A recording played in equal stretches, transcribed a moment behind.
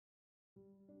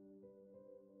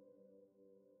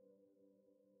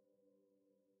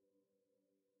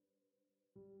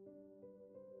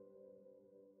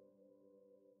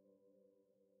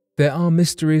There are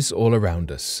mysteries all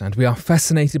around us, and we are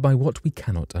fascinated by what we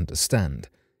cannot understand.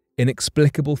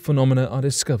 Inexplicable phenomena are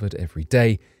discovered every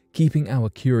day, keeping our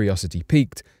curiosity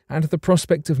piqued and the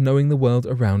prospect of knowing the world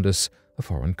around us a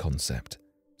foreign concept.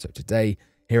 So today,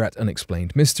 here at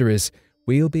Unexplained Mysteries,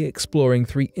 we'll be exploring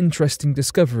 3 interesting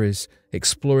discoveries,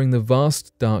 exploring the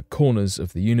vast dark corners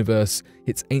of the universe,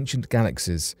 its ancient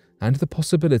galaxies, and the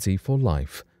possibility for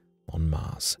life on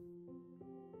Mars.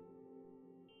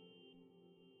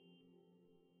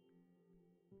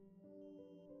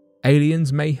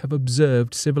 Aliens may have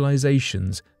observed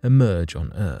civilizations emerge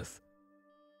on Earth.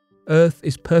 Earth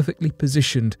is perfectly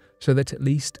positioned so that at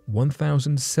least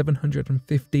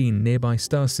 1,715 nearby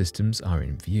star systems are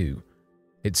in view.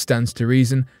 It stands to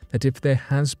reason that if there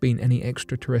has been any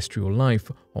extraterrestrial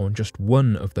life on just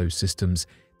one of those systems,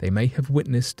 they may have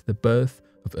witnessed the birth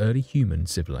of early human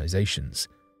civilizations.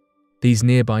 These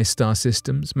nearby star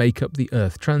systems make up the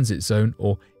Earth Transit Zone,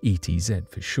 or ETZ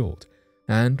for short,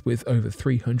 and with over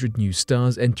 300 new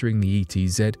stars entering the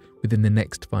ETZ within the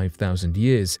next 5,000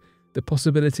 years, the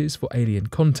possibilities for alien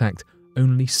contact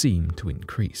only seem to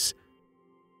increase.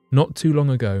 Not too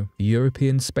long ago, the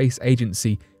European Space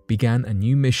Agency began a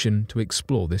new mission to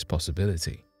explore this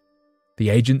possibility. The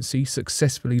agency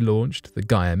successfully launched the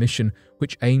Gaia mission,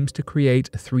 which aims to create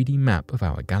a 3D map of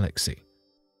our galaxy.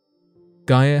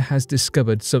 Gaia has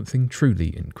discovered something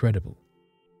truly incredible.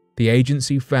 The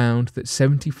agency found that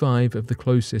 75 of the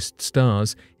closest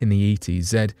stars in the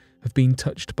ETZ have been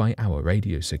touched by our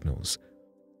radio signals.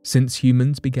 Since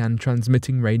humans began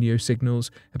transmitting radio signals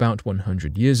about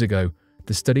 100 years ago,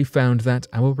 the study found that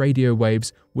our radio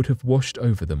waves would have washed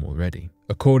over them already,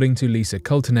 according to Lisa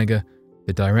Kaltenegger,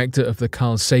 the director of the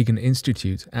Carl Sagan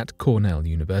Institute at Cornell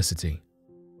University.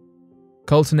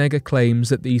 Kaltenegger claims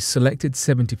that these selected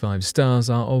 75 stars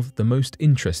are of the most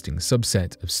interesting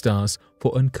subset of stars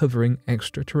for uncovering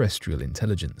extraterrestrial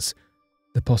intelligence.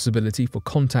 The possibility for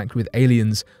contact with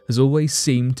aliens has always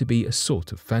seemed to be a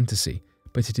sort of fantasy,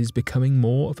 but it is becoming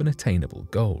more of an attainable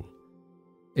goal.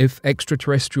 If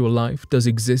extraterrestrial life does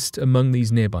exist among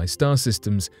these nearby star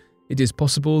systems, it is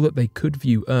possible that they could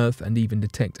view Earth and even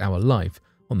detect our life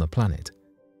on the planet.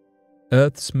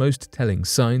 Earth's most telling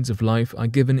signs of life are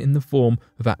given in the form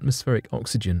of atmospheric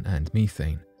oxygen and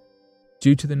methane.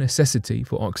 Due to the necessity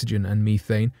for oxygen and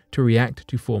methane to react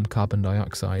to form carbon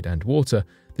dioxide and water,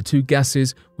 the 2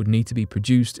 gases would need to be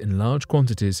produced in large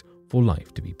quantities for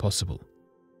life to be possible.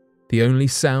 The only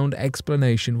sound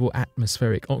explanation for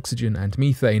atmospheric oxygen and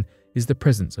methane is the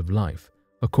presence of life,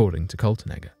 according to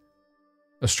Kaltenegger.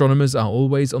 Astronomers are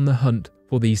always on the hunt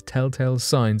for these telltale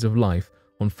signs of life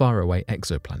on faraway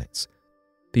exoplanets.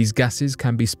 These gases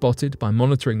can be spotted by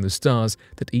monitoring the stars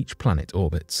that each planet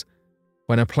orbits.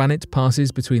 When a planet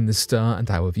passes between the star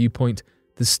and our viewpoint,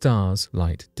 the star's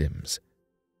light dims.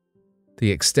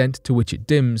 The extent to which it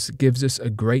dims gives us a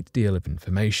great deal of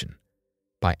information.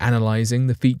 By analysing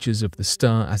the features of the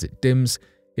star as it dims,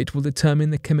 it will determine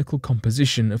the chemical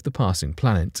composition of the passing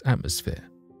planet's atmosphere.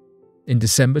 In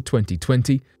December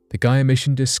 2020, the Gaia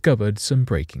mission discovered some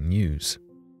breaking news.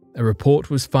 A report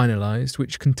was finalised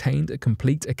which contained a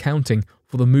complete accounting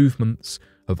for the movements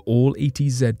of all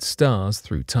ETZ stars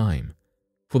through time.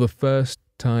 For the first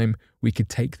time, we could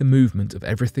take the movement of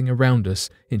everything around us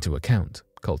into account,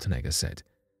 Kaltenegger said.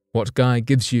 What Gaia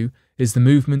gives you is the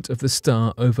movement of the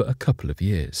star over a couple of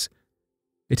years.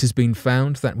 It has been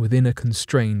found that within a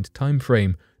constrained time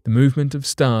frame, the movement of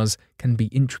stars can be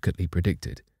intricately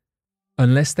predicted.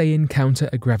 Unless they encounter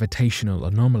a gravitational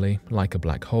anomaly like a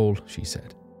black hole, she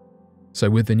said. So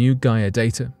with the new Gaia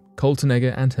data,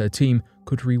 Kaltenegger and her team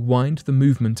could rewind the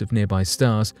movement of nearby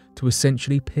stars to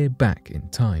essentially peer back in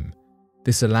time.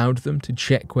 This allowed them to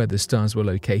check where the stars were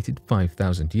located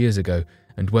 5,000 years ago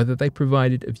and whether they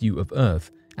provided a view of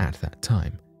Earth at that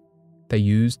time. They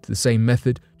used the same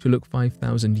method to look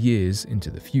 5,000 years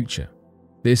into the future.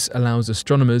 This allows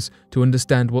astronomers to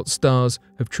understand what stars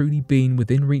have truly been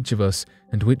within reach of us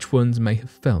and which ones may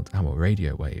have felt our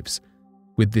radio waves.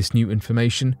 With this new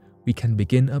information, we can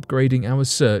begin upgrading our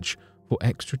search for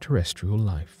extraterrestrial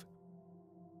life.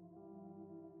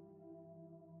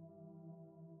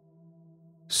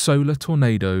 Solar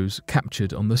tornadoes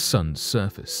captured on the Sun's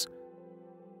surface.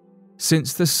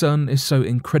 Since the Sun is so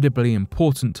incredibly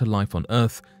important to life on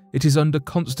Earth, it is under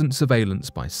constant surveillance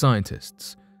by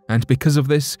scientists, and because of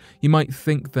this, you might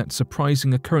think that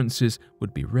surprising occurrences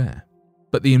would be rare.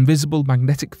 But the invisible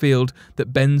magnetic field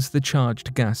that bends the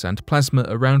charged gas and plasma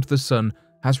around the Sun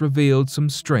has revealed some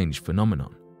strange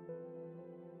phenomenon.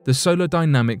 The Solar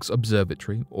Dynamics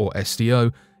Observatory, or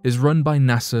SDO, is run by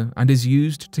NASA and is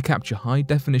used to capture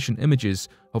high-definition images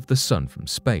of the Sun from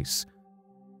space.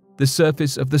 The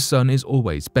surface of the Sun is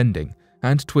always bending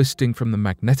and twisting from the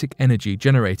magnetic energy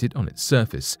generated on its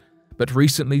surface, but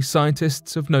recently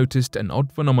scientists have noticed an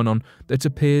odd phenomenon that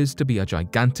appears to be a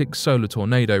gigantic solar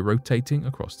tornado rotating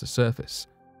across the surface.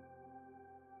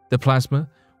 The plasma,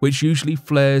 which usually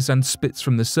flares and spits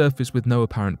from the surface with no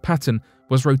apparent pattern,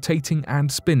 was rotating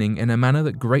and spinning in a manner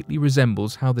that greatly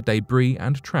resembles how the debris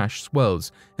and trash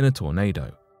swirls in a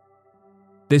tornado.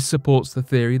 This supports the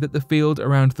theory that the field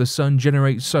around the Sun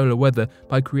generates solar weather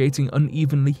by creating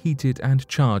unevenly heated and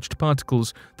charged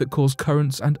particles that cause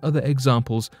currents and other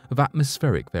examples of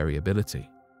atmospheric variability.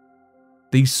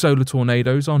 These solar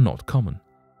tornadoes are not common.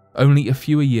 Only a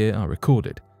few a year are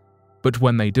recorded, but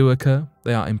when they do occur,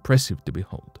 they are impressive to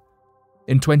behold.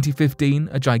 In 2015,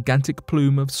 a gigantic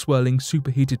plume of swirling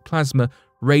superheated plasma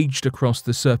raged across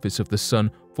the surface of the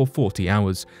Sun for 40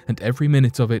 hours, and every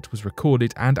minute of it was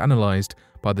recorded and analysed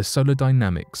by the Solar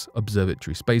Dynamics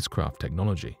Observatory spacecraft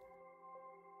technology.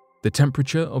 The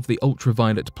temperature of the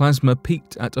ultraviolet plasma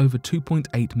peaked at over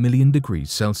 2.8 million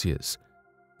degrees Celsius.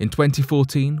 In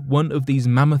 2014, one of these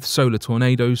mammoth solar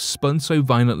tornadoes spun so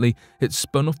violently it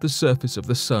spun off the surface of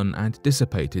the Sun and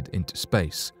dissipated into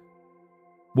space.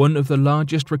 One of the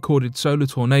largest recorded solar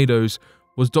tornadoes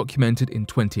was documented in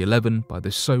 2011 by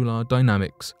the Solar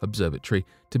Dynamics Observatory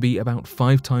to be about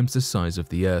 5 times the size of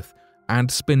the Earth and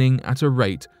spinning at a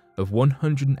rate of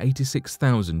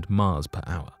 186,000 miles per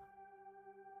hour.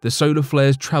 The solar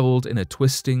flares travelled in a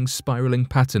twisting, spiralling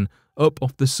pattern up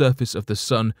off the surface of the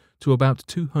Sun to about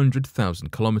 200,000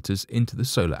 kilometers into the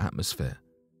solar atmosphere.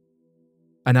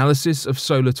 Analysis of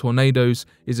solar tornadoes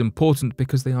is important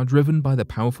because they are driven by the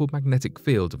powerful magnetic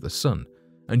field of the Sun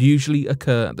and usually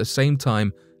occur at the same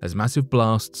time as massive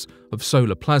blasts of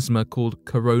solar plasma called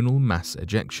coronal mass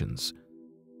ejections.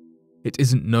 It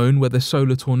isn't known whether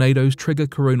solar tornadoes trigger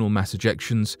coronal mass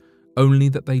ejections, only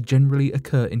that they generally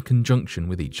occur in conjunction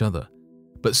with each other.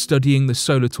 But studying the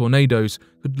solar tornadoes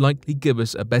could likely give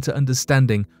us a better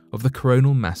understanding of the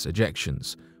coronal mass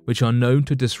ejections, which are known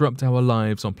to disrupt our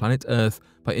lives on planet Earth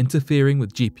by interfering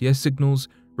with GPS signals,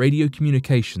 radio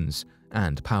communications,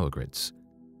 and power grids.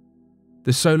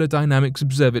 The Solar Dynamics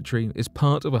Observatory is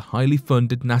part of a highly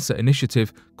funded NASA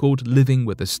initiative called Living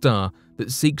with a Star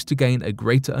that seeks to gain a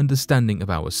greater understanding of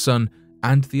our Sun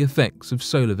and the effects of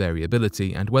solar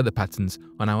variability and weather patterns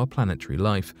on our planetary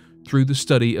life through the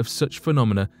study of such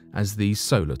phenomena as these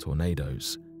solar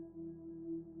tornadoes.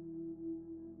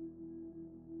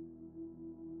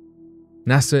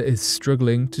 NASA is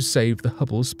struggling to save the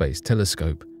Hubble Space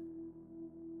Telescope.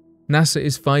 NASA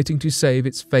is fighting to save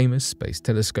its famous space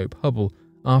telescope Hubble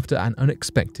after an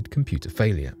unexpected computer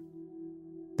failure.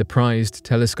 The prized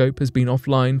telescope has been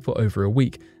offline for over a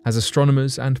week as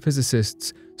astronomers and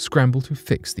physicists scramble to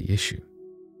fix the issue.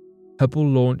 Hubble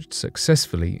launched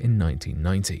successfully in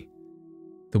 1990.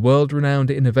 The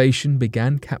world-renowned innovation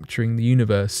began capturing the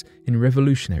universe in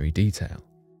revolutionary detail.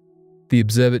 The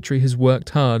observatory has worked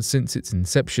hard since its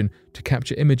inception to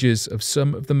capture images of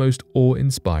some of the most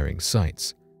awe-inspiring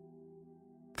sights.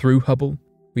 Through Hubble,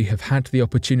 we have had the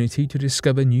opportunity to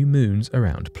discover new moons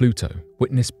around Pluto,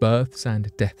 witness births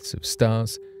and deaths of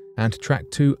stars, and track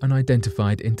 2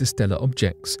 unidentified interstellar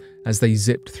objects as they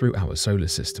zipped through our solar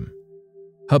system.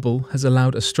 Hubble has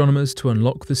allowed astronomers to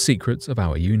unlock the secrets of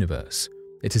our universe.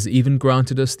 It has even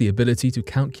granted us the ability to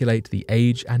calculate the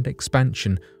age and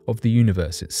expansion of the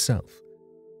universe itself.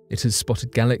 It has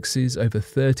spotted galaxies over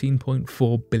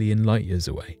 13.4 billion light-years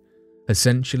away,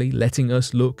 essentially letting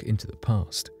us look into the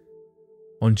past.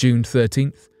 On June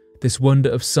 13th, this wonder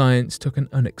of science took an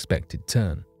unexpected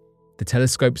turn. The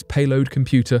telescope's payload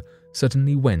computer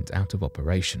suddenly went out of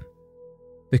operation.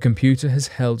 The computer has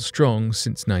held strong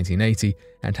since 1980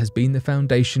 and has been the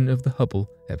foundation of the Hubble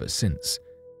ever since.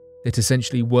 It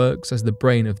essentially works as the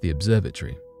brain of the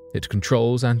observatory. It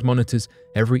controls and monitors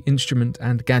every instrument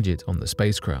and gadget on the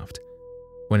spacecraft.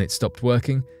 When it stopped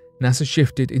working, NASA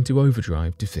shifted into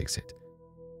overdrive to fix it.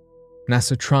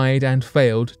 NASA tried and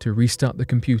failed to restart the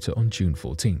computer on June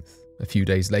 14th. A few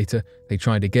days later, they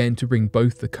tried again to bring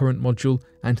both the current module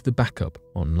and the backup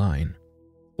online.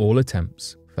 All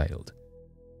attempts failed.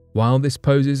 While this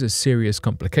poses a serious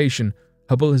complication,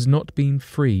 Hubble has not been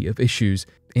free of issues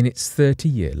in its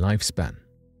 30-year lifespan.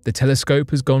 The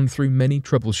telescope has gone through many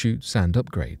troubleshoots and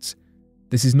upgrades.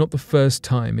 This is not the first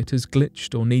time it has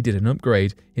glitched or needed an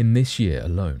upgrade in this year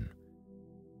alone.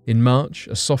 In March,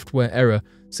 a software error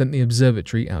sent the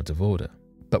observatory out of order,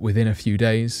 but within a few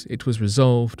days it was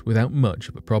resolved without much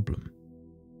of a problem.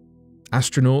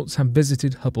 Astronauts have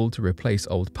visited Hubble to replace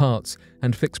old parts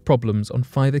and fix problems on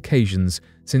 5 occasions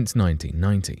since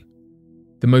 1990.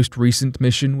 The most recent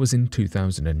mission was in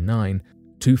 2009,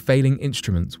 2 failing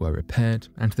instruments were repaired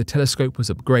and the telescope was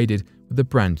upgraded with a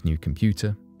brand new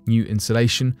computer, new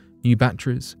insulation, new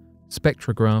batteries,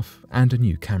 spectrograph, and a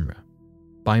new camera.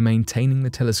 By maintaining the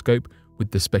telescope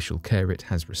with the special care it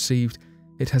has received,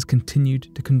 it has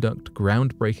continued to conduct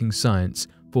groundbreaking science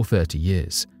for 30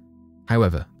 years.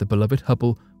 However, the beloved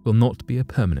Hubble will not be a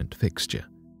permanent fixture.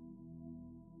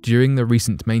 During the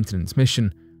recent maintenance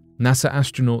mission, NASA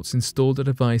astronauts installed a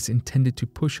device intended to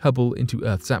push Hubble into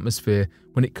Earth's atmosphere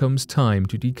when it comes time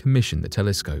to decommission the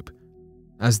telescope.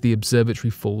 As the observatory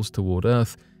falls toward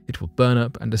Earth, it will burn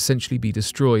up and essentially be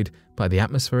destroyed by the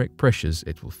atmospheric pressures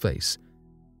it will face.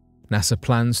 NASA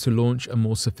plans to launch a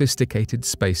more sophisticated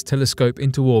space telescope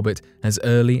into orbit as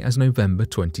early as November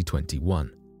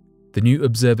 2021. The new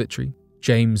observatory,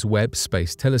 James Webb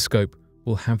Space Telescope,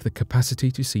 will have the capacity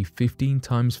to see 15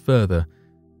 times further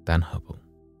than Hubble.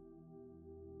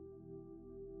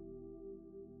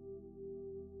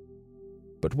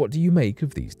 But what do you make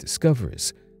of these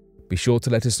discoveries? Be sure to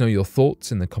let us know your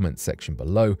thoughts in the comments section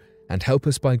below and help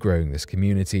us by growing this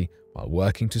community while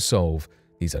working to solve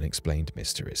these unexplained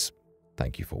mysteries.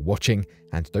 Thank you for watching,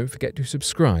 and don't forget to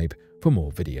subscribe for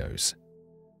more videos.